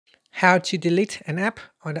how to delete an app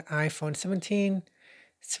on the iPhone 17,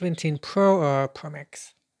 17 Pro or Pro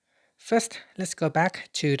Max. First, let's go back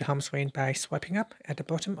to the home screen by swiping up at the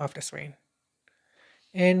bottom of the screen.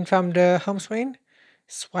 And from the home screen,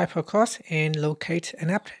 swipe across and locate an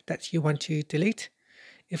app that you want to delete.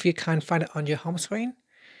 If you can't find it on your home screen,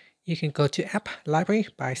 you can go to App Library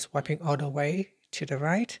by swiping all the way to the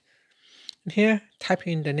right. And here, type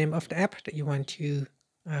in the name of the app that you want to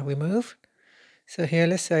remove. So here,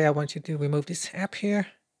 let's say I want you to remove this app here.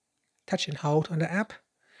 Touch and hold on the app.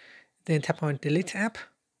 Then tap on Delete App.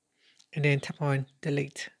 And then tap on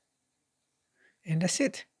Delete. And that's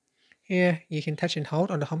it. Here, you can touch and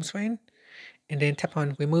hold on the home screen. And then tap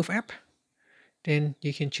on Remove App. Then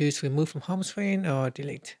you can choose Remove from Home Screen or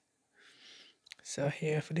Delete. So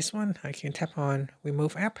here for this one, I can tap on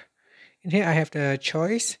Remove App. And here I have the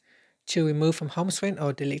choice to remove from home screen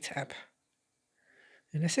or delete app.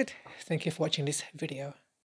 And that's it. Thank you for watching this video.